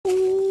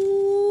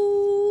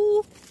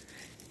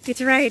It's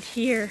right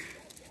here.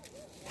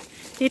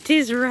 It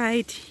is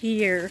right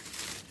here.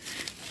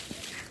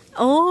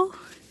 Oh,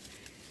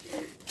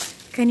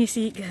 can you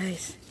see it,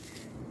 guys?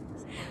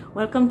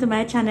 Welcome to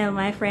my channel,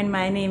 my friend.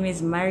 My name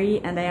is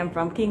Marie and I am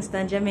from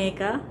Kingston,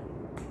 Jamaica.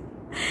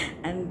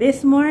 And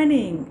this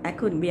morning, I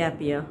couldn't be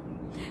happier.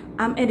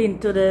 I'm heading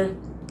to the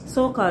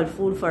so-called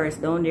food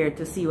forest down there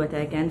to see what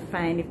I can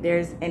find, if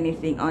there's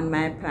anything on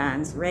my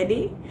plants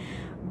ready.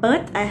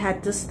 But I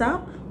had to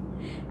stop.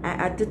 I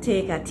had to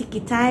take a ticky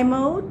time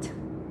out.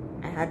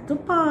 I had to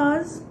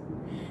pause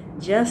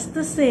just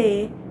to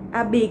say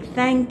a big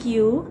thank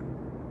you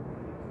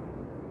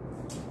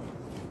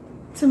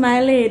to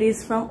my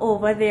ladies from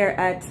over there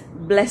at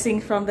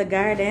Blessings from the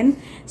Garden,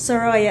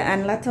 Soraya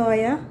and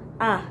Latoya.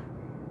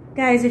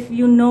 Guys, if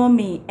you know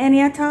me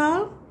any at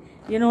all,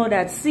 you know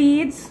that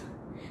seeds,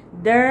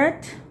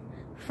 dirt,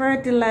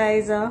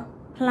 fertilizer,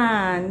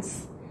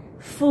 plants,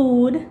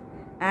 food,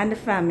 and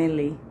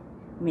family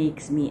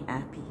makes me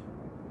happy.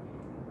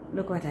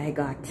 Look what I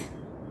got.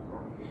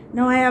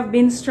 Now I have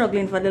been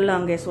struggling for the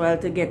longest while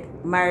to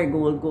get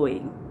marigold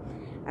going.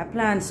 I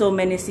planted so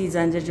many seeds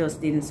and they just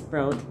didn't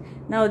sprout.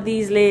 Now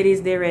these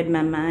ladies, they read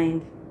my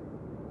mind.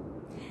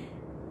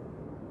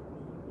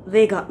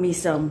 They got me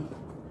some.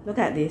 Look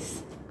at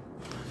this.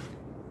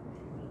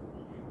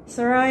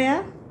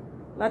 Soraya,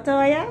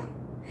 Latoya,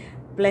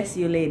 bless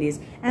you ladies.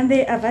 And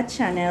they have a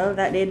channel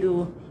that they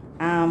do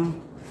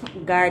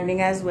gardening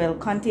as well,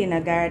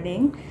 container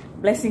gardening,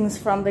 Blessings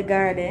from the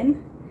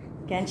Garden.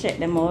 You can check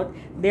them out.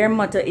 Their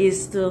motto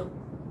is to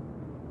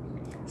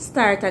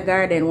start a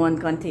garden one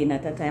container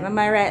at a time. Am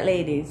I right,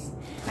 ladies?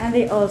 And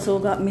they also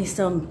got me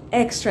some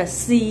extra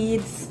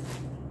seeds.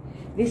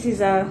 This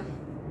is a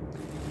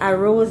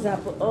rose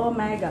apple. Oh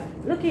my god,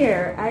 look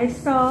here. I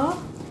saw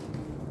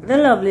the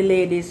lovely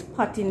ladies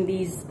potting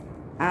these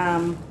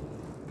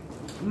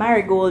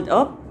marigold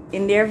up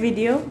in their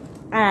video.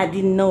 I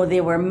didn't know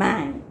they were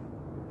mine.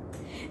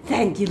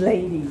 Thank you,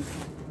 ladies.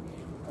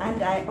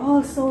 And I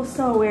also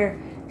saw where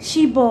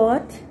she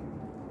bought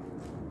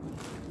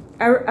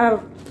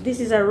this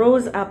is a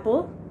rose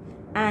apple,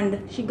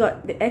 and she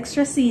got the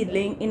extra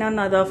seedling in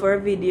another of her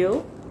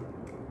video,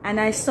 and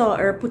I saw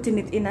her putting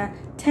it in a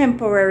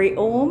temporary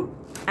home,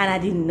 and I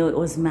didn't know it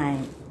was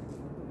mine.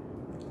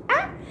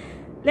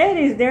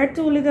 Ladies, there are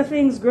two little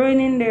things growing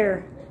in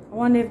there. I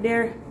wonder if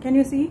they're, can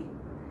you see?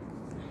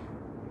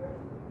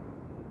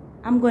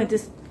 I'm going to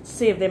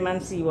save them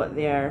and see what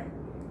they are.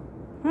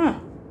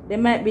 They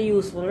might be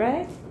useful,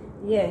 right?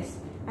 Yes.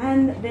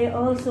 And they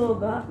also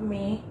got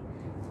me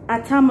a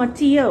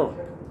tomatillo.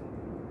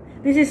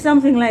 This is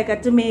something like a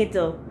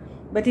tomato,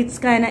 but it's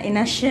kind of in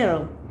a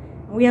shell.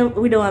 We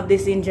don't have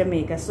this in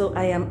Jamaica, so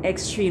I am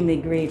extremely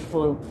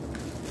grateful.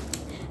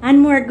 And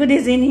more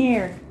goodies in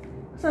here.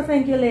 So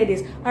thank you,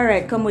 ladies. All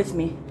right, come with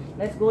me.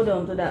 Let's go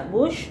down to that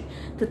bush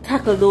to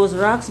tackle those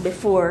rocks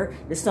before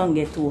the sun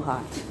gets too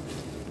hot.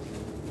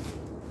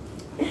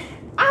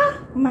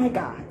 My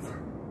God.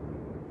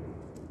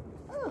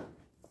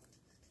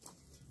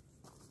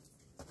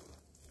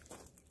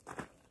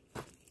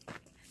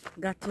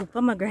 Got 2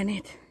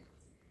 pomegranate.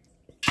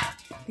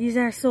 These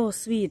are so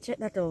sweet. Check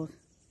that out.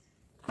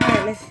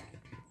 Alright,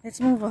 let's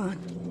move on.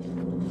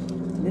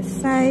 The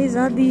size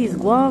of these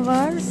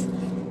guavas,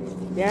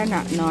 they are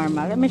not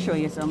normal. Let me show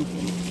you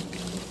something.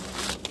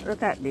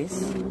 Look at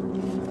this.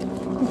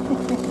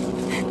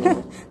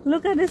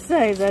 Look at the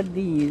size of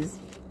these.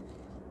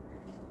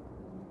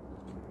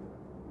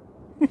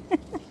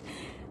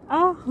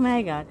 Oh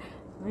my God.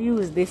 We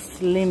use this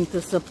slim to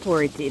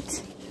support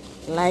it.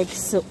 Like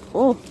so.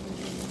 Oh.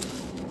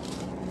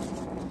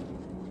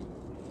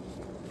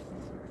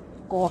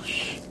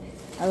 Gosh,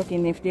 I'm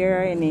looking if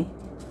there are any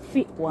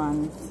fit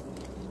ones.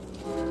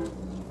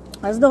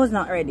 As those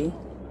not ready.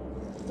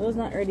 Those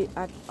not ready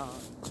at all.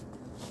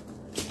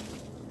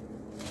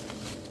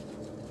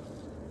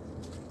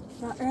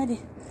 Not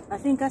ready. I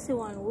think I see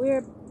one way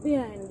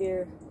behind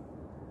there.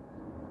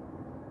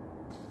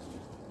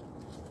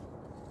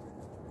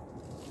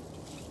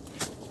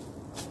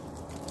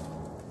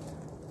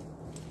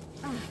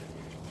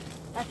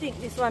 I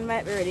think this one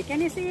might be ready. Can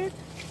you see it?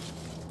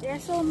 There are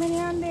so many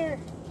on there.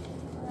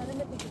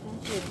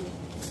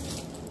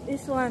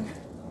 This one,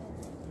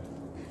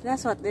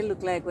 that's what they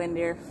look like when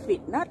they're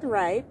fit. Not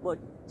ripe, but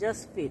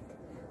just fit.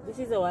 This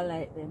is how I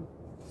like them.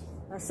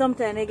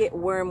 Sometimes they get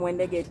worm when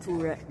they get too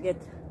ripe.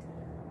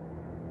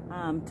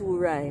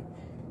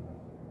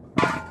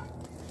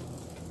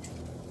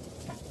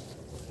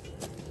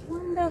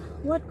 Wonder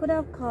what could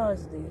have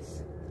caused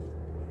this.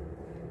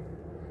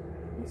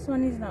 This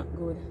one is not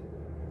good.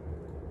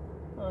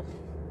 Oh.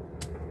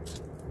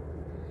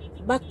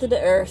 Back to the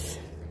earth.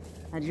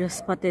 I just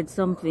spotted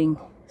something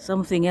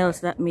else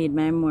that made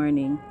my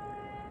morning.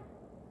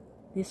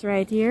 This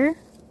right here.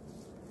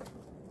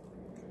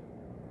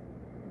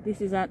 This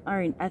is an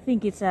orange. I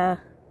think it's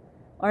a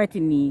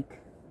Artinique.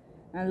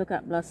 And look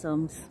at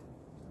blossoms.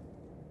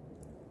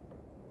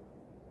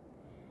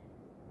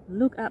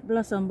 Look at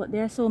blossom, but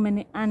there are so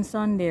many ants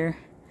on there.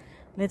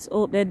 Let's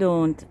hope they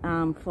don't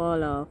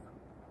fall off.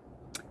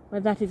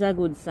 But that is a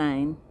good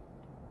sign.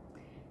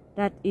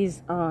 That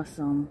is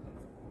awesome.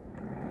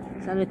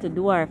 It's a little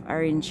dwarf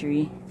orange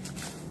tree.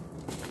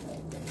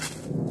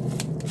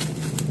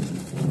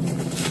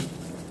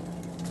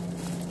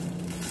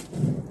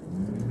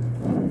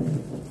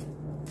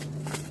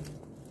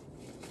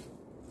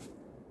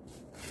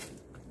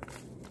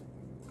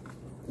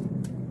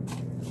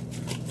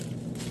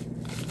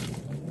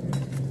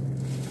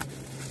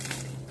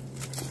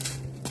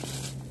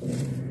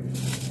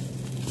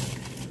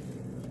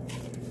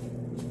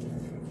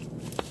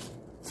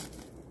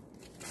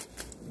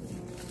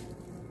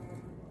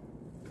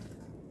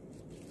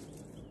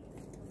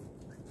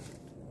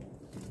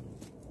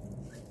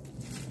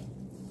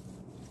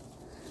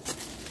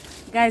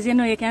 Guys, you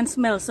know you can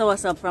smell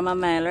soursop from a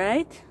mile,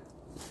 right?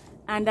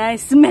 And I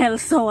smell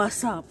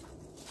soursop.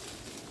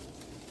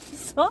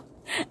 So,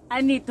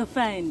 I need to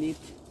find it.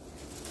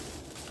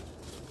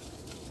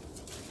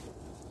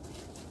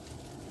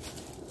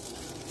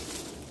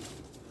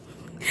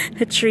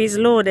 The tree is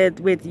loaded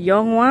with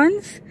young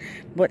ones,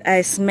 but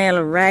I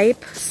smell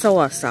ripe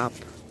soursop.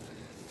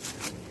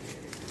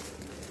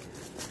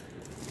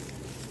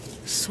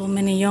 So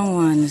many young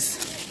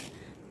ones.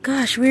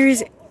 Gosh, where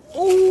is it?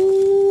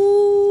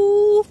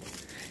 Oh,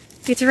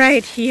 it's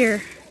right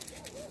here.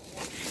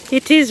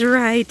 It is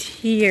right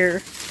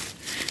here.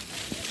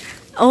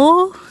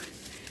 Oh,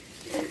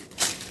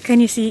 can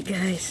you see it,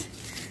 guys?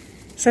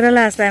 So the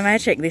last time I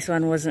checked, this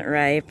one wasn't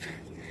ripe.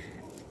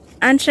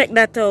 And check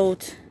that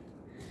out.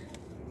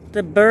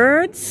 The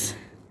birds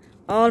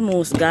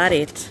almost got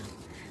it.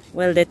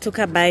 Well, they took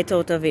a bite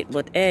out of it,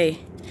 but hey,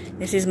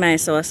 this is my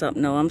soursop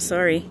now. I'm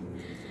sorry.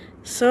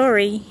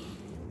 Sorry.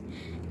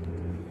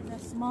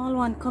 There's a small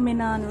one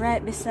coming on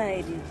right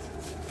beside it.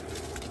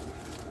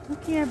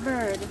 Look here,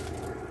 bird.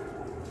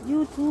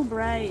 You too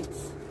bright.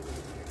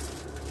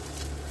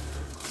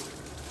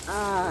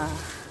 Ah.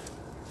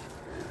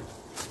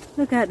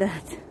 Look at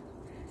that.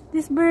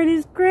 This bird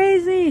is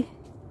crazy.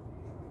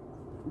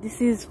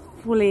 This is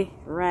fully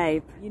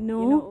ripe. You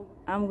know,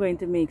 I'm going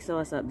to make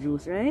soursop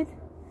juice, right?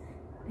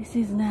 This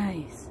is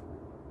nice.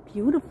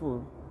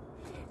 Beautiful.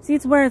 See,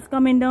 it's worth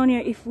coming down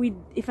here.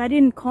 If I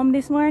didn't come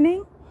this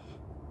morning,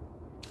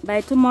 by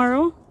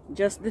tomorrow,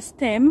 just the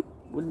stem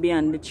would be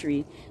on the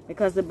tree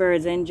because the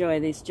birds enjoy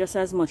this just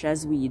as much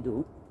as we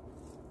do.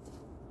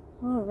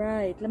 All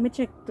right, let me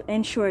check to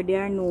ensure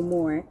there are no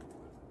more.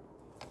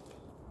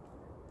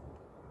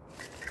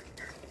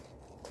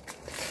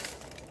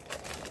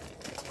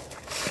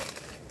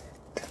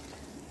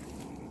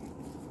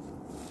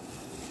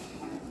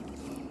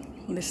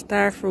 The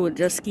star fruit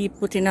just keep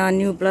putting on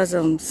new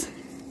blossoms.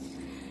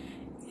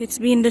 It's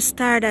been the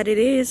star that it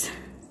is.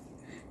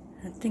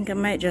 I think I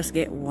might just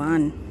get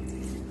one.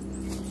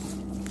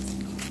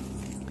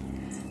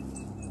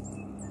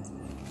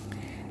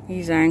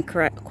 These aren't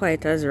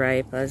quite as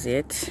ripe as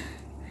yet.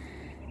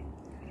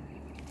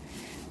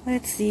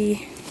 Let's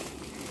see.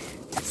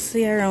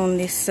 See around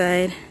this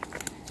side.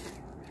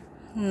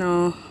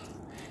 No,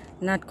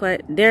 not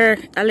quite. They're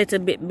a little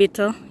bit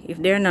bitter if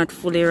they're not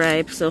fully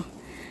ripe, so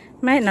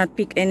might not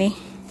pick any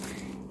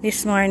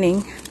this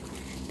morning.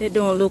 They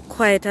don't look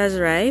quite as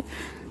ripe.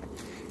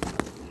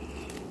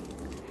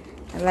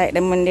 I like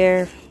them when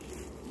they're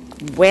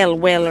well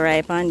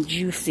ripe and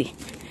juicy.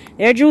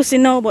 They're juicy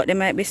now, but they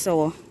might be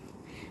sour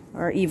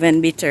or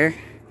even bitter.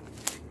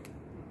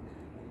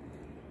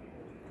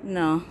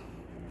 No,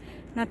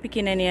 not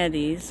picking any of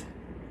these.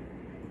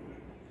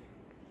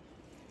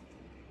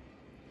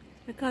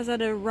 Because of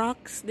the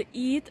rocks, the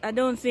heat, I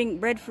don't think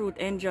breadfruit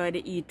enjoy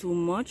the heat too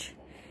much.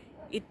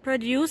 It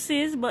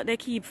produces, but they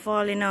keep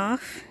falling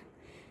off.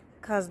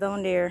 Cause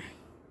down there,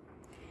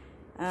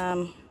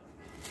 I'm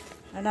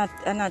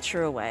not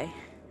sure why.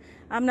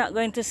 I'm not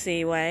going to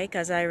say why,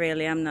 cause I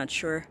really am not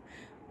sure.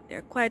 There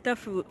are quite a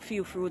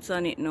few fruits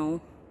on it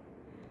now.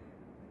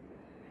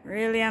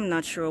 Really, I'm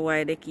not sure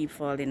why they keep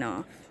falling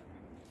off.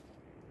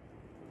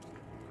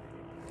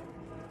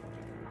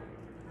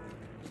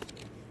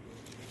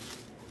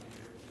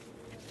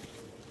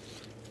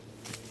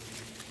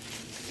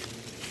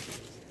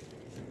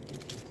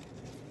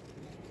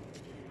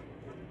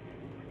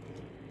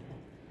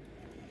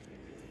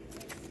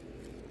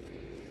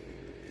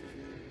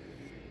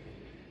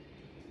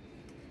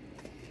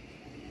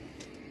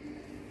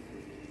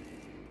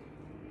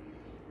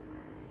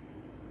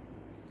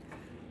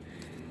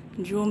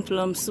 June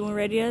plum soon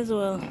ready as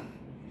well.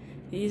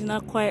 He's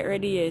not quite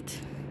ready yet.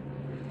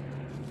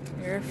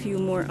 There are a few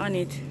more on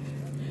it.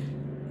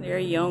 They're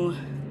young.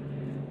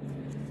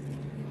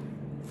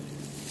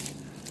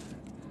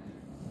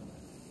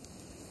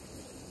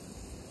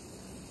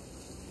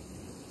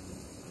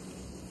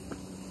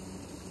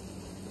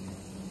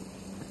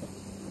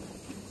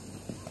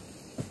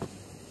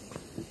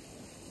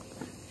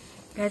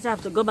 Guys, I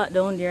have to go back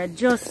down there. I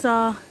just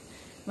saw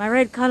my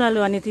red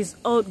callaloo and it is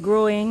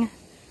outgrowing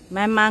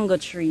my mango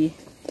tree.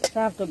 So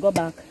I have to go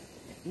back,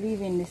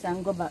 leaving this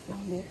and go back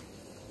down there.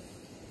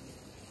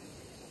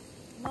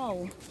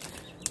 Now,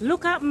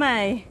 look at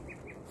my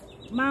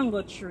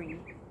mango tree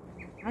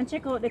and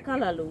check out the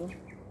callaloo.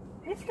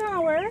 This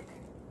can't work.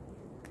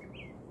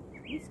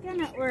 This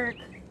cannot work.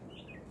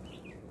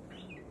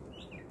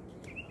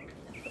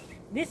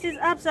 This is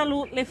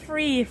absolutely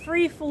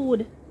free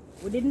food.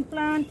 We didn't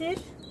plant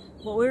it,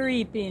 but we're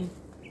reaping.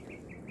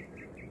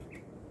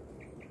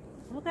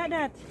 Look at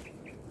that.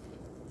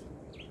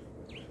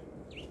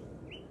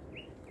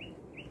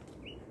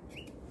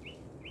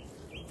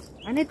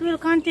 And it will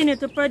continue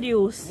to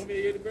produce. Mommy,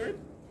 you hear the bird?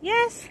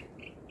 Yes.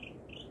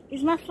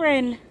 It's my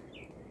friend.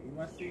 You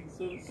must sing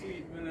some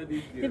sweet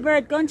melodies there. The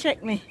bird, come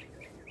check me.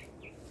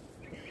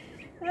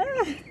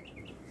 Ah.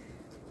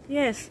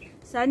 Yes.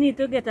 So I need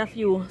to get a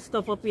few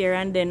stuff up here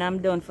and then I'm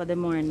done for the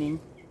morning.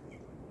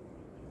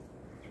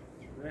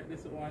 Right,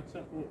 this one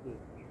chop out though.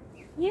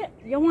 Yeah,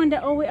 you wonder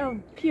how we have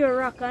pure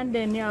rock and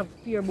then you have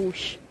pure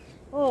bush.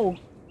 Oh.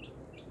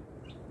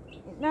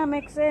 It now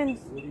makes sense.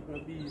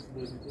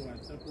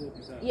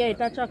 Yeah, it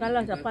attracts a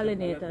lot of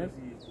pollinators.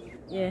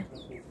 Yeah.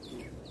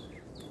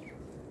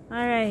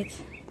 Alright.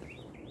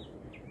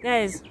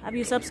 Guys, have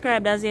you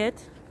subscribed as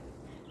yet?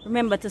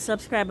 Remember to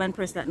subscribe and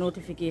press that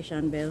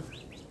notification bell.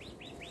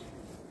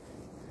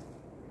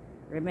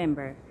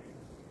 Remember.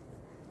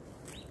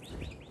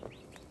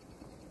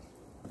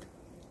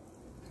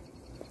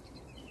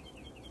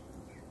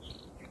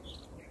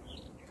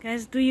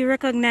 Guys, do you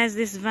recognize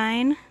this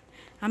vine?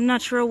 I'm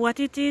not sure what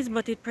it is,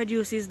 but it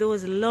produces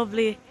those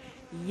lovely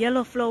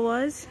yellow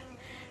flowers.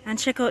 And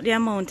check out the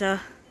amount of,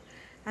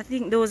 I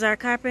think those are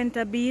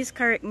carpenter bees,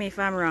 correct me if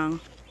I'm wrong.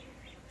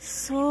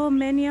 So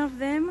many of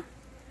them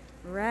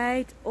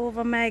right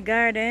over my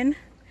garden.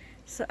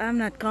 So I'm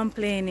not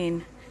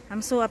complaining.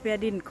 I'm so happy I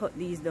didn't cut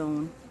these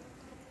down.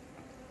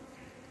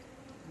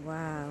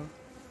 Wow.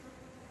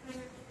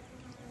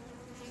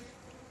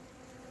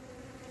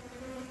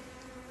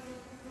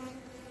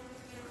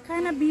 What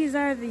kind of bees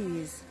are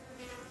these?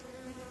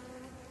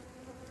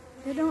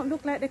 They don't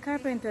look like the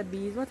carpenter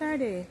bees. What are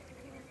they?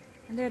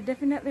 And they're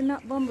definitely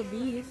not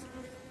bumblebees.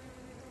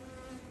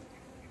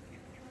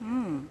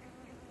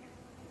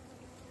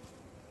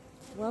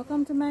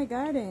 Welcome to my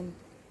garden.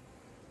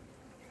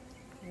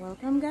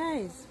 Welcome,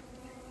 guys.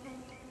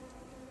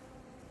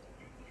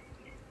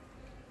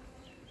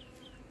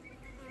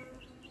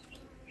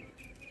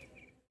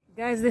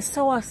 Guys, the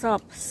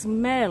soursop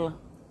smell.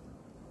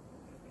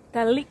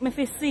 That lick me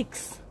for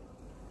 6.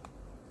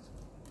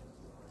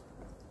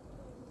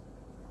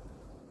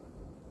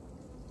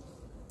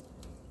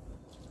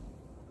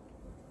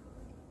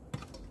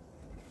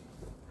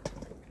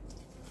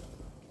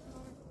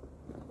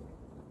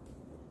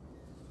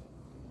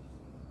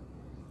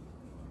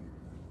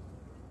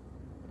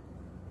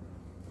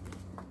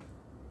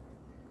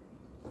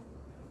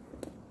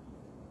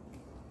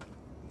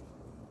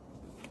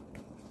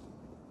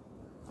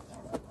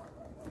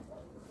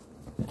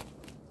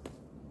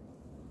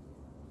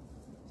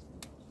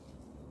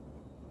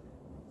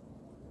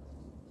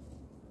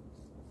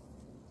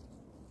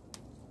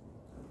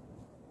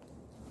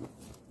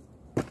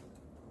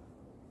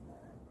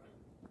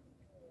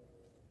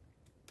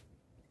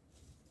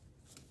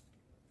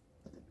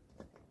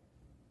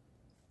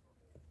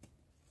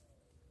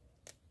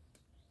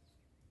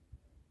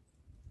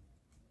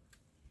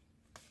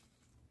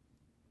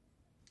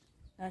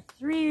 are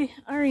 3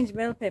 orange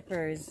bell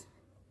peppers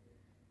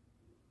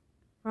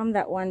from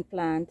that one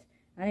plant,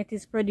 and it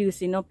is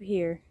producing up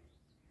here.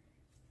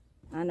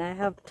 And I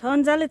have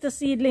tons of little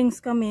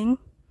seedlings coming.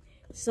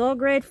 So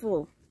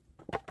grateful.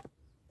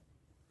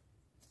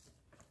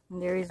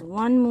 And there is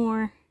one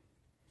more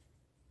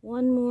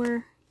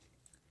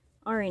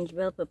orange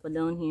bell pepper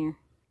down here.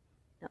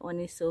 That one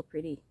is so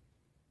pretty.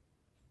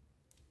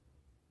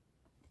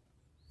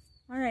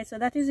 Alright, so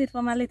that is it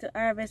for my little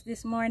harvest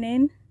this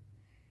morning.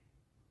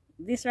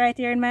 This right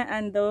here in my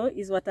hand though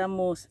is what I'm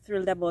most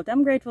thrilled about.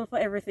 I'm grateful for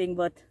everything,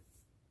 but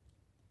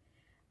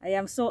I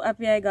am so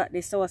happy I got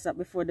this soursop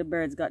before the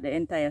birds got the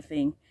entire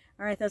thing.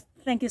 Alright, so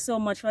thank you so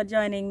much for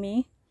joining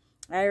me.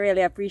 I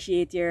really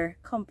appreciate your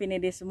company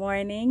this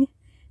morning.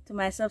 To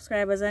my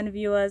subscribers and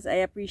viewers, I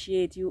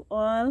appreciate you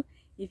all.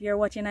 If you're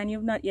watching and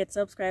you've not yet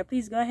subscribed,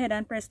 please go ahead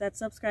and press that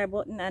subscribe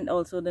button and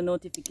also the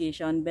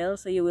notification bell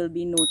so you will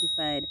be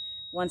notified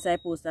once I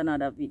post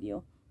another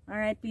video.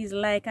 Alright, please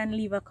like and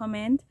leave a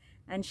comment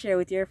and share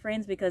with your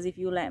friends, because if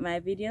you like my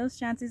videos,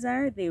 chances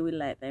are they will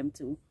like them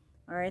too.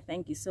 Alright,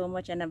 thank you so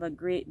much and have a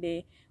great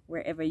day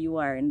wherever you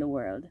are in the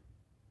world.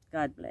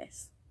 God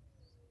bless.